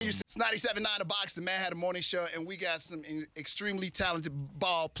Houston. It's 97.9 The Box, the Madd Hatta Morning Show, and we got some extremely talented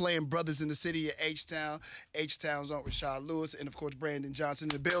ball-playing brothers in the city of H-Town. H-Town's on Rashard Lewis, and of course Brandon Johnson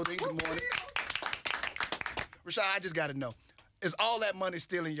in the building. Good morning. Rashad, I just got to know. Is all that money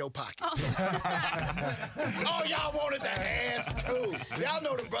still in your pocket? Oh, y'all wanted to ask too. Y'all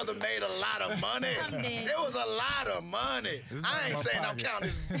know the brother made a lot of money. It was a lot of money. I ain't saying I'm counting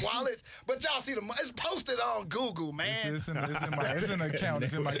his wallets, but y'all see the money. It's posted on Google, man. It's in an account.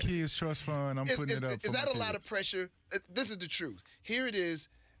 It's in my kids' trust fund. I'm putting it up. Is that a lot of pressure? This is the truth. Here it is.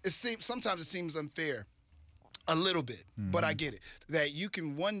 Sometimes it seems unfair, a little bit, but I get it. That you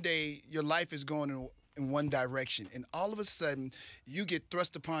can one day, your life is going in one direction, and all of a sudden you get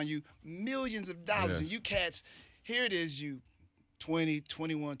thrust upon you millions of dollars, and you cats, here it is, you 20,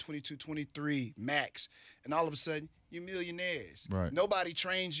 21, 22, 23 max, and all of a sudden you're millionaires. Right. Nobody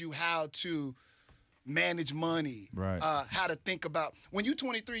trains you how to manage money, how to think about. When you're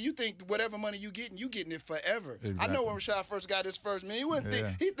 23, you think whatever money you're getting it forever. Exactly. I know when Rashad first got his first million, he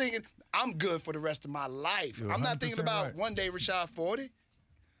wasn't he thinking, I'm good for the rest of my life. I'm not thinking about one day Rashad 40.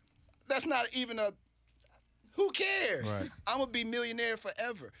 That's not even a, who cares? Right. I'm gonna be millionaire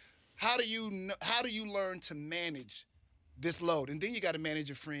forever. How do you learn to manage this load? And then you got to manage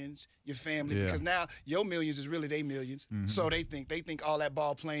your friends, your family, because now your millions is really their millions. So they think all that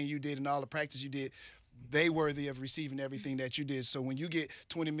ball playing you did and all the practice you did, they worthy of receiving everything that you did. So when you get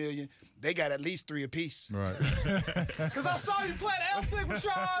 20 million, they got at least 3 apiece. Right. Because I saw you play the Elsik,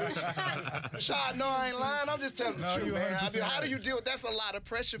 Rashad. Rashad, no, I ain't lying. I'm just telling the truth, man. I mean, how do you deal with that's a lot of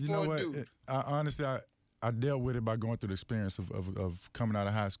pressure for a dude. Honestly, I dealt with it by going through the experience of coming out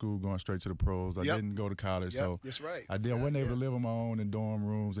of high school, going straight to the pros. I didn't go to college, so that's right. I wasn't able to live on my own in dorm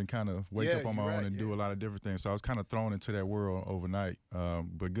rooms and kind of wake up on my own and do a lot of different things. So I was kind of thrown into that world overnight.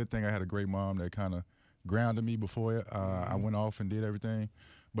 But good thing I had a great mom that kind of grounded me before it. I went off and did everything.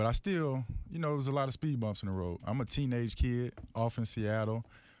 But I still, there was a lot of speed bumps in the road. I'm a teenage kid off in Seattle,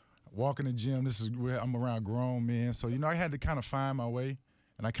 walking the gym. This is where I'm around grown men. So, I had to kind of find my way.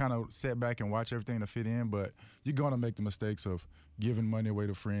 And I kind of sat back and watched everything to fit in, but you're going to make the mistakes of giving money away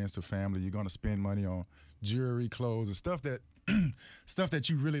to friends, to family. You're going to spend money on jewelry, clothes, and stuff that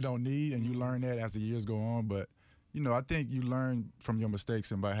you really don't need, and you learn that as the years go on. But, I think you learn from your mistakes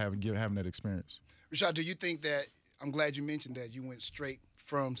and by having that experience. Rashad, do you think that, I'm glad you mentioned that, you went straight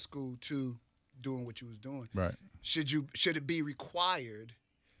from school to doing what you was doing. Right. Should it be required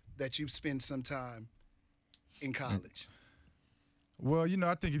that you spend some time in college? Well,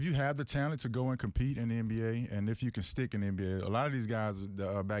 I think if you have the talent to go and compete in the NBA, and if you can stick in the NBA, a lot of these guys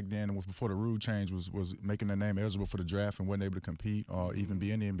back then, before the rule change, was making their name eligible for the draft and wasn't able to compete or even be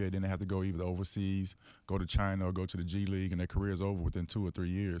in the NBA. Then they have to go either overseas, go to China, or go to the G League, and their career's over within 2 or 3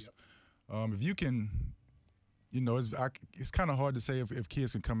 years. Yep. If you can, it's kind of hard to say if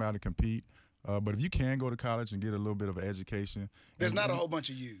kids can come out and compete. But if you can go to college and get a little bit of an education, there's not a whole bunch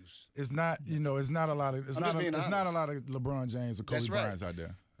of U's. It's not, it's not a lot of. It's not a lot of LeBron James or Kobe Bryant's out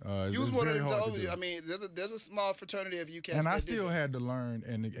there. You was one of them. I mean, there's a small fraternity of you cats. And I still had to learn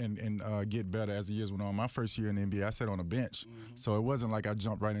and get better as the years went on. My first year in the NBA, I sat on a bench, so it wasn't like I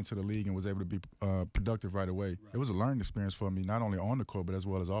jumped right into the league and was able to be productive right away. Right. It was a learning experience for me, not only on the court but as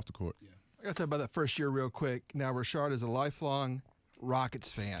well as off the court. Yeah. I got to talk about that first year real quick. Now, Rashard is a lifelong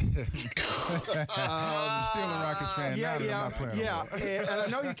Rockets fan. I'm still a Rockets fan. And I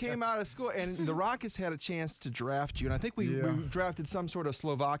know you came out of school, and the Rockets had a chance to draft you, and I think we drafted some sort of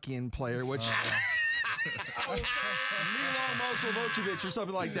Slovakian player, which Milo Mosovocevic or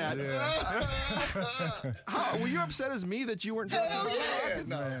something like that. Yeah. Were you upset as me that you weren't drafted?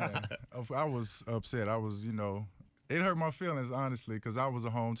 Man, I was upset. I was, it hurt my feelings, honestly, because I was a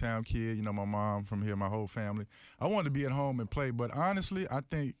hometown kid. My mom from here, my whole family. I wanted to be at home and play, but honestly, I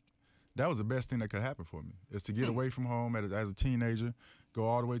think that was the best thing that could happen for me, is to get away from home as a teenager, go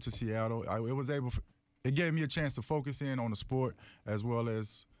all the way to Seattle. It gave me a chance to focus in on the sport as well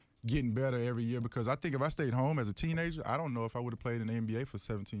as getting better every year, because I think if I stayed home as a teenager, I don't know if I would have played in the NBA for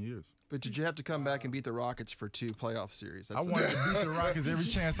 17 years. But did you have to come back and beat the Rockets for 2 playoff series? I wanted to beat the Rockets every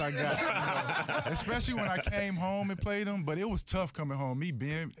chance I got, especially when I came home and played them. But it was tough coming home. Me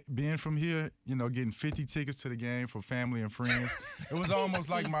being from here, getting 50 tickets to the game for family and friends. It was almost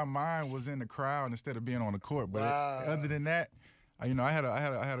like my mind was in the crowd instead of being on the court. But other than that, I had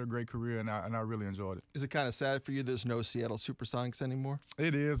a great career, and I really enjoyed it. Is it kind of sad for you there's no Seattle Supersonics anymore?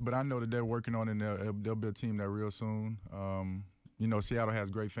 It is, but I know that they're working on it, and they'll be a team there real soon. Seattle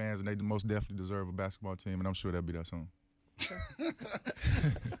has great fans, and they most definitely deserve a basketball team, and I'm sure they'll be there soon.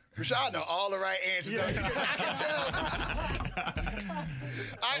 Rashad know all the right answers. Yeah. I can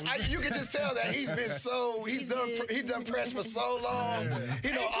tell. You can just tell that he's done press for so long.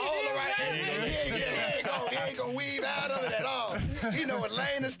 He know all know he ain't gonna weave out of it at all. He know what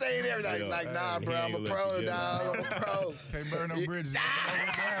lane to stay in there. Like, nah, bro, I'm a pro, dog. I'm a pro. Can't burn no bridges.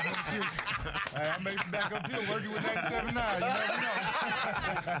 Hey, I may be back up here working with 97.9. You never know.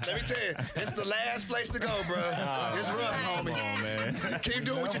 Let me tell you, it's the last place to go, bro. It's rough, homie. Come on, man. Keep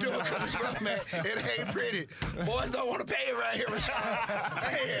doing what you're doing, because it's rough, man. It ain't pretty. Boys don't want to pay it right here,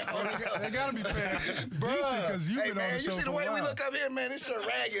 Rashad. They gotta be paying decent, because you've been on the show you see the way we look up here, man? This shit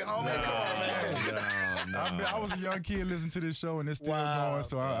ragged, homie. Come on, man. I was a young kid listening to this show, and it's still going,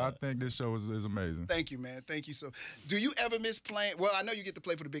 so I think this show is amazing. Thank you, man. Thank you. So, do you ever miss playing? Well, I know you get to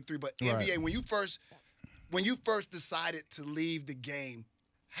play for the Big 3, but NBA, when you first decided to leave the game,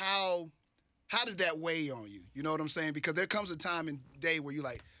 how did that weigh on you? You know what I'm saying? Because there comes a time and day where you're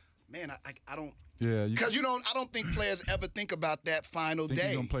like, man, I don't. Yeah. Because I don't think players ever think about that final day.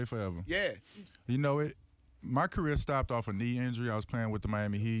 You're gonna play forever. Yeah. You know, my career stopped off a knee injury. I was playing with the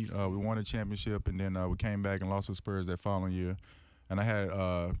Miami Heat. We won a championship, and then we came back and lost to Spurs that following year. And I had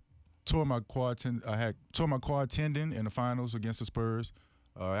tore my quad tendon in the finals against the Spurs.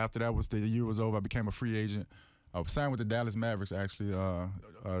 After that, the year was over, I became a free agent. I was signed with the Dallas Mavericks, actually,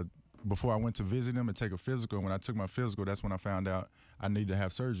 before I went to visit them and take a physical. And when I took my physical, that's when I found out I needed to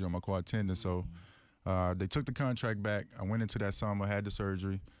have surgery on my quad tendon. So they took the contract back. I went into that summer, had the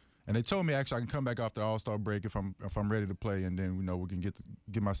surgery. And they told me, actually, I can come back after the All-Star break if I'm ready to play, and then, we can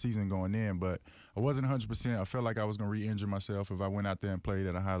get my season going in. But I wasn't 100%. I felt like I was going to re-injure myself if I went out there and played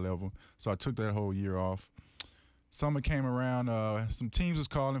at a high level. So I took that whole year off. Summer came around, some teams was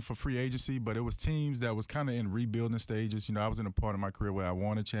calling for free agency, but it was teams that was kind of in rebuilding stages. I was in a part of my career where I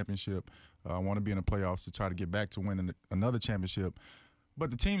won a championship. I want to be in the playoffs to try to get back to winning another championship.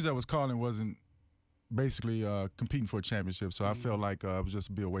 But the teams that was calling wasn't basically competing for a championship. So I felt like it was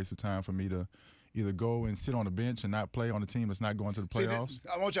just be a waste of time for me to either go and sit on the bench and not play on a team that's not going to the playoffs. See,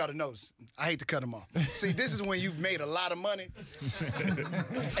 I want y'all to notice. I hate to cut them off. See, this is when you've made a lot of money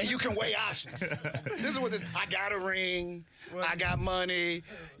and you can weigh options. This is what I got a ring. I got money.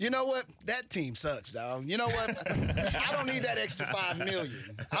 You know what? That team sucks, dog. You know what? I don't need that extra $5 million.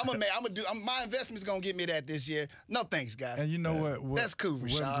 My investment's gonna get me that this year. No thanks, guys. And you know what? That's cool,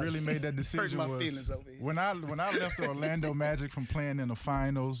 Rashad. What really made that decision hurt my feelings over here. When I left the Orlando Magic from playing in the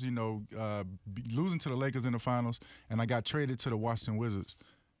finals, losing to the Lakers in the finals, and I got traded to the Washington Wizards.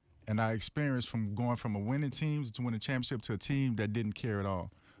 And I experienced from going from a winning team to win a championship to a team that didn't care at all.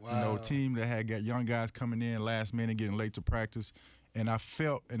 Wow. A team that got young guys coming in last minute, getting late to practice, and I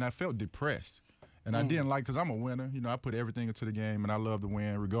felt depressed. And I didn't like, because I'm a winner. I put everything into the game, and I love to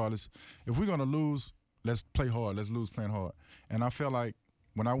win regardless. If we're gonna lose, let's play hard. Let's lose playing hard. And I felt like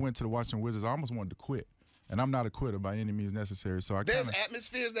when I went to the Washington Wizards, I almost wanted to quit. And I'm not a quitter by any means necessary. So there's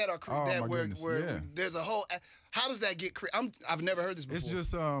atmospheres that are where there's a whole. How does that get created? I've never heard this before. It's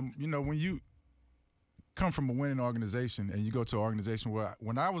just when you come from a winning organization and you go to an organization where,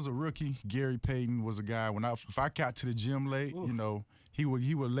 when I was a rookie, Gary Payton was a guy. If I got to the gym late, he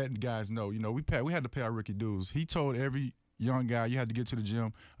would let guys know. We had to pay our rookie dues. He told every young guy, you had to get to the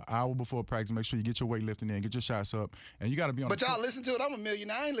gym an hour before practice, make sure you get your weightlifting in, get your shots up, and you got to be on the court. But y'all listen to it. I'm a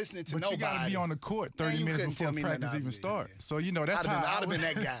millionaire. I ain't listening to nobody. But you got to be on the court 30 minutes before practice even starts. So, that's how I'd have been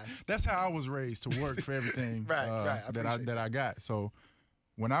that guy. That's how I was raised, to work for everything that I got. So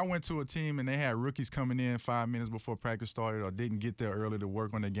when I went to a team and they had rookies coming in 5 minutes before practice started or didn't get there early to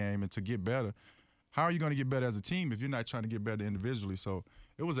work on the game and to get better, how are you going to get better as a team if you're not trying to get better individually? So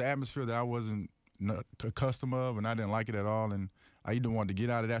it was an atmosphere that I wasn't accustomed of, and I didn't like it at all. And I either wanted to get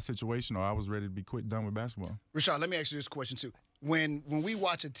out of that situation or I was ready to be done with basketball. Rashad, let me ask you this question too. When we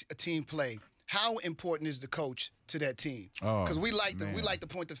watch a team play, how important is the coach to that team? Because we like to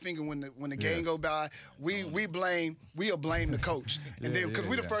point the finger when the game go by. We'll blame the coach, and then because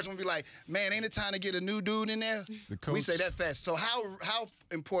we the first one to be like, man, ain't it time to get a new dude in there? We say that fast. So how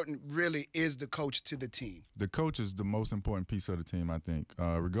important really is the coach to the team? The coach is the most important piece of the team, I think.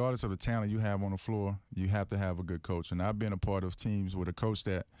 Regardless of the talent you have on the floor, you have to have a good coach. And I've been a part of teams with a coach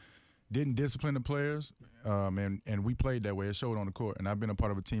that didn't discipline the players, and we played that way. It showed on the court. And I've been a part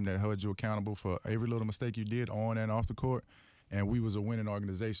of a team that held you accountable for every little mistake you did on and off the court, and we was a winning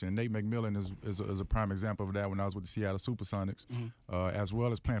organization. And Nate McMillan is a prime example of that when I was with the Seattle Supersonics, as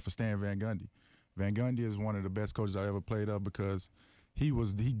well as playing for Stan Van Gundy. Van Gundy is one of the best coaches I ever played up because he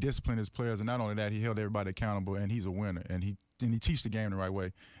disciplined his players, and not only that, he held everybody accountable, and he's a winner, and he teaches the game the right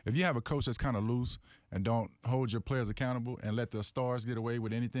way. If you have a coach that's kind of loose and don't hold your players accountable and let the stars get away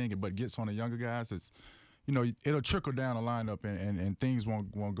with anything, but gets on the younger guys, it'll trickle down the lineup, and things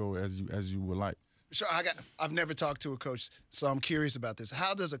won't go as you would like. Sure, I've never talked to a coach, so I'm curious about this.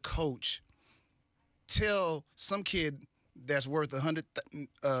 How does a coach tell some kid that's worth $100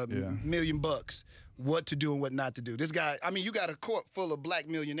 million what to do and what not to do. This guy, I mean, you got a court full of black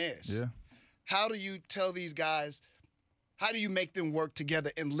millionaires. Yeah. How do you tell these guys, how do you make them work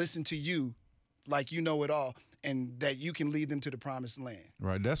together and listen to you like you know it all and that you can lead them to the promised land?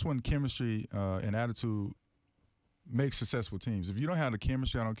 Right. That's when chemistry and attitude make successful teams. If you don't have the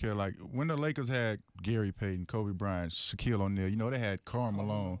chemistry, I don't care. Like when the Lakers had Gary Payton, Kobe Bryant, Shaquille O'Neal, you know, they had Karl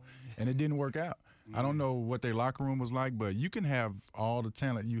Malone, and it didn't work out. I don't know what their locker room was like, but you can have all the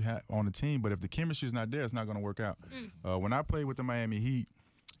talent you have on the team, but if the chemistry is not there, it's not going to work out. When I played with the Miami Heat,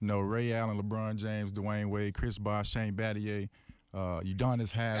 you know, Ray Allen, LeBron James, Dwayne Wade, Chris Bosh, Shane Battier,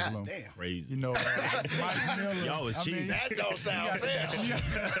 Udonis Haslem. God damn. Crazy. You know, Mike Miller. Y'all was cheating. That don't sound fair.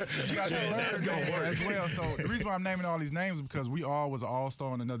 You got That's gonna work. as well. So the reason why I'm naming all these names is because we all was an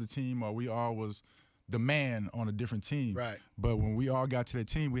all-star on another team, or we all was the man on a different team. Right. But when we all got to that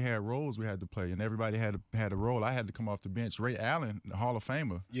team, we had roles we had to play, and everybody had a role. I had to come off the bench. Ray Allen, the Hall of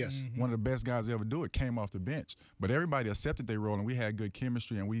Famer, Yes. one of the best guys to ever do it, came off the bench. But everybody accepted their role, and we had good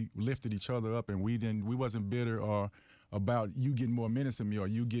chemistry, and we lifted each other up, and we wasn't bitter or about you getting more minutes than me or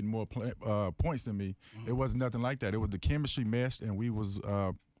you getting more points than me. It wasn't nothing like that. It was the chemistry meshed, and we was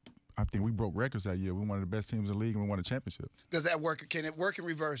I think we broke records that year. We were one of the best teams in the league, and we won a championship. Does that work? Can it work in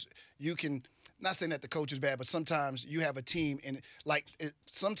reverse? You can, not saying that the coach is bad, but sometimes you have a team, and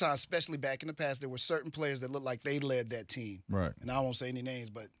sometimes, especially back in the past, there were certain players that looked like they led that team. Right. And I won't say any names,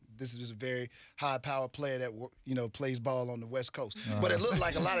 but this is just a very high-powered player that, you know, plays ball on the West Coast. But it looked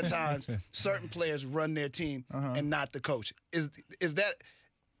like a lot of times certain players run their team and not the coach. Is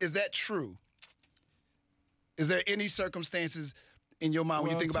that true? Is there any circumstances in your mind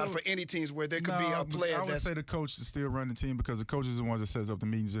when you think about it for any teams where there could be a player I would say the coach is still running the team because the coach is the ones that sets up the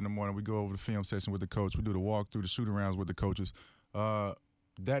meetings in the morning. We go over the film session with the coach. We do the walkthrough, the shoot-arounds with the coaches.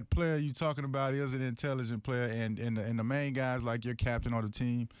 That player you're talking about is an intelligent player, and the main guys, like your captain on the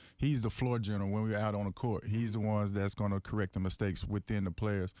team, he's the floor general when we're out on the court. He's the ones that's going to correct the mistakes within the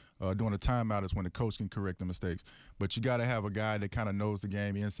players. During the timeout is when the coach can correct the mistakes. But you got to have a guy that kind of knows the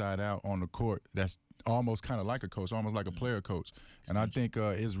game inside out on the court that's almost kind of like a coach, almost like a player coach. And I think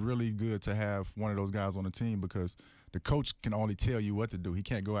it's really good to have one of those guys on the team because the coach can only tell you what to do. He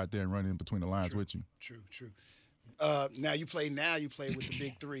can't go out there and run in between the lines with you. True. Now you play with the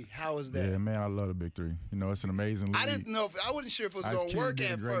BIG3. How is that? Yeah, man, I love the BIG3. You know, it's an amazing league. I didn't know I wasn't sure if it was going to work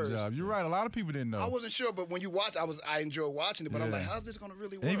at first. Job. You're right. A lot of people didn't know. I wasn't sure, but when you watch, I enjoyed watching it. But I'm like, how's this going to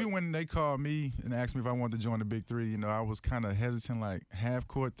really work? And even when they called me and asked me if I wanted to join the BIG3, you know, I was kind of hesitant, like half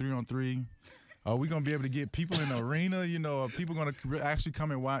court, 3-on-3. Are we going to be able to get people in the arena? You know, are people going to actually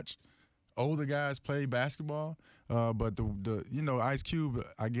come and watch older guys play basketball? But the you know, Ice Cube,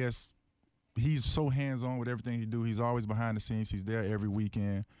 I guess he's so hands-on with everything he do. He's always behind the scenes. He's there every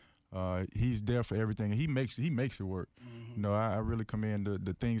weekend. He's there for everything. And he makes it work. You know, I really commend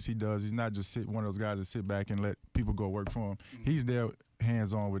the things he does. He's not just one of those guys that sit back and let people go work for him. He's there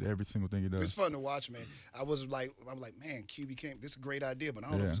hands-on with every single thing he does. It's fun to watch, man. I'm like, man, QB came. This is a great idea, but I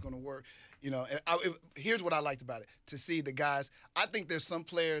don't know if it's going to work. You know, and here's what I liked about it: to see the guys. I think there's some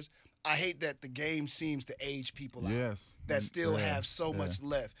players. I hate that the game seems to age people out. That still have so much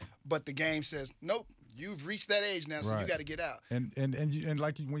left, but the game says, nope. You've reached that age now, so you got to get out. And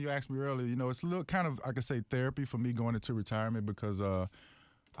like when you asked me earlier, you know, it's a little kind of, I could say, therapy for me going into retirement because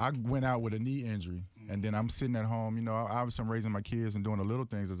I went out with a knee injury, and then I'm sitting at home. You know, obviously I'm raising my kids and doing the little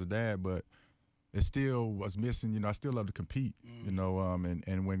things as a dad, but it still was missing. You know, I still love to compete. You know,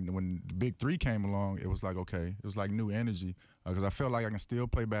 and when the BIG3 came along, it was like, okay, it was like new energy because I felt like I can still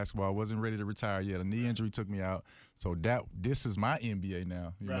play basketball. I wasn't ready to retire yet. A knee injury took me out, so this is my NBA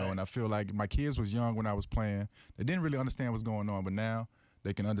now. You know, and I feel like my kids was young when I was playing. They didn't really understand what's going on, but now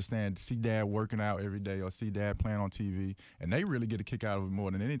they can understand, see dad working out every day or see dad playing on TV, and they really get a kick out of it more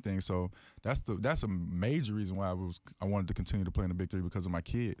than anything. So that's a major reason why I wanted to continue to play in the BIG3 because of my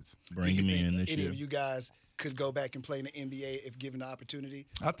kids. Bring them in this year. Any of you guys could go back and play in the NBA if given the opportunity?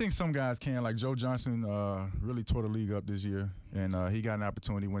 I think some guys can. Like Joe Johnson really tore the league up this year, and he got an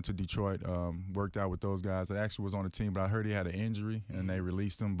opportunity, went to Detroit, worked out with those guys. I actually was on the team, but I heard he had an injury, and they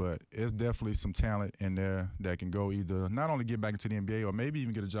released him. But it's definitely some talent in there that can go either not only get back into the NBA or maybe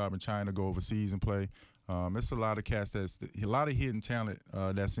even get a job in China, go overseas and play. It's a lot of cats a lot of hidden talent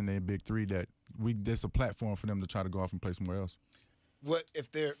that's in the BIG3 that there's a platform for them to try to go off and play somewhere else. What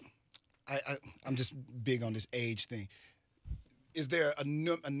if they're I'm just big on this age thing. Is there a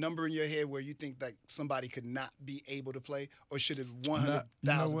number in your head where you think that somebody could not be able to play, or should it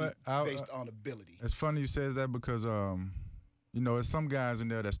 100,000 be based on ability? It's funny you says that because there's some guys in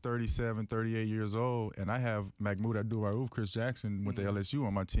there that's 37, 38 years old, and I have Mahmoud Abdul-Rauf, Chris Jackson, went to LSU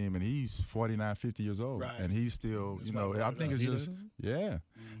on my team, and he's 49, 50 years old. Right. And he's still, I think it's just,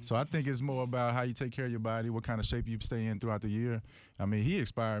 So I think it's more about how you take care of your body, what kind of shape you stay in throughout the year. I mean, he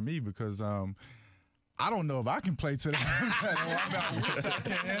inspired me because I don't know if I can play to that. I wish I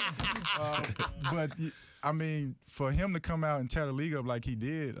can. But I mean, for him to come out and tear the league up like he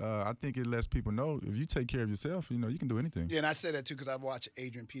did, I think it lets people know if you take care of yourself, you can do anything. Yeah, and I say that too because I watched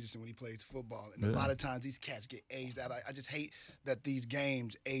Adrian Peterson when he plays football, and a lot of times these cats get aged out. I just hate that these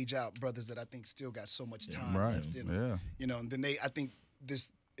games age out brothers that I think still got so much time left in them. Yeah. And then I think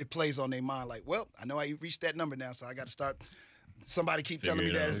it plays on their mind like, well, I know I reached that number now, so I got to start. Somebody keep telling me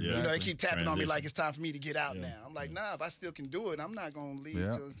that, they keep tapping on me like it's time for me to get out now. I'm like, nah, if I still can do it, I'm not going to leave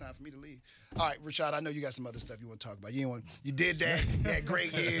until it's time for me to leave. All right, Rashad, I know you got some other stuff you want to talk about. You did that. You had a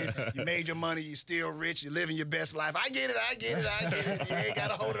great year. You made your money. You still rich. You're living your best life. I get it. You ain't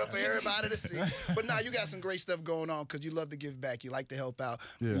got to hold it up for everybody to see. But now you got some great stuff going on because you love to give back. You like to help out.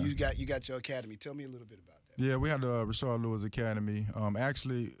 Yeah. You got your academy. Tell me a little bit about that. Yeah, we had the Rashard Lewis Academy.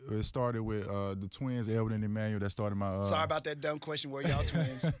 Actually, it started with the twins, Elvin and Emmanuel, that started my... Sorry about that dumb question. Where y'all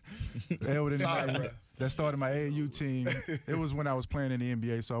twins? Elvin and Sorry, Emmanuel, bro. That started my AAU team. It was when I was playing in the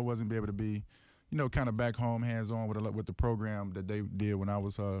NBA, so I wasn't able to be, kind of back home, hands-on with the program that they did when I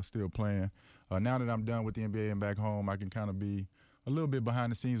was still playing. Now that I'm done with the NBA and back home, I can kind of be a little bit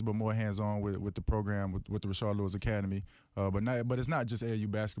behind the scenes, but more hands-on with the program, with the Rashard Lewis Academy. But it's not just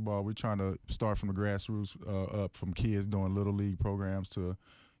AAU basketball. We're trying to start from the grassroots up, from kids doing little league programs to,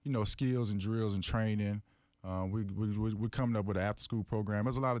 skills and drills and training. We're coming up with an after-school program.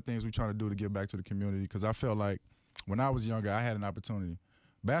 There's a lot of things we're trying to do to give back to the community because I felt like when I was younger, I had an opportunity.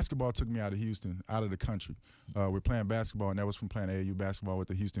 Basketball took me out of Houston, out of the country. We're playing basketball, and that was from playing AAU basketball with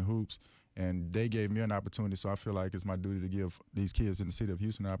the Houston Hoops. And they gave me an opportunity, so I feel like it's my duty to give these kids in the city of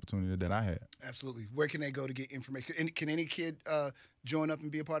Houston an opportunity that I had. Absolutely. Where can they go to get information? Can any kid join up and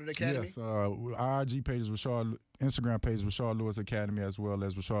be a part of the academy? Yes. Our IG page is Instagram page is Rashard Lewis Academy, as well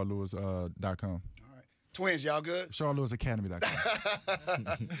as RashardLewis.com. All right. Twins, y'all good?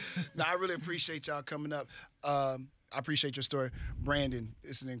 RashardLewisAcademy.com. Now, I really appreciate y'all coming up. I appreciate your story. Brandon,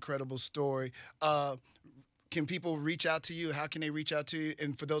 it's an incredible story. Can people reach out to you? How can they reach out to you?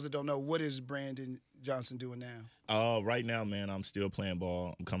 And for those that don't know, what is Brandon Johnson doing now? Right now, man, I'm still playing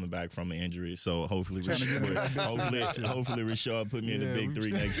ball. I'm coming back from an injury, so hopefully Rashard put me in the Big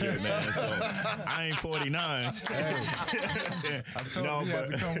 3 next year, man. So I ain't 49. Hey, I told you have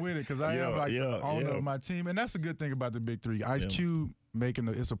to come with it because I am the owner of my team, and that's a good thing about the Big 3. Ice Cube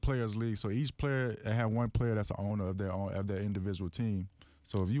it's a players' league, so each player have one player that's the owner of their individual team.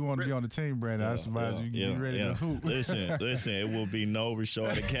 So if you want to be on the team, Brandon, I advise you get ready to hoop. Listen, it will be no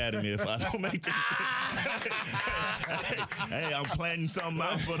Rashard Academy if I don't make this. Hey, I'm planning something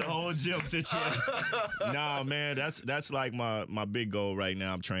out for the whole gym situation. Nah, man, that's like my big goal right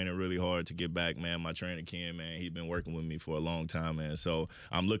now. I'm training really hard to get back, man. My trainer, Ken, man, he's been working with me for a long time, man. So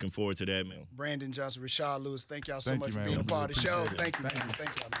I'm looking forward to that, man. Brandon Johnson, Rashard Lewis, thank y'all so much for being a part of the show. Thank you, man.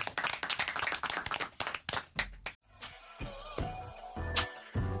 Thank y'all, man.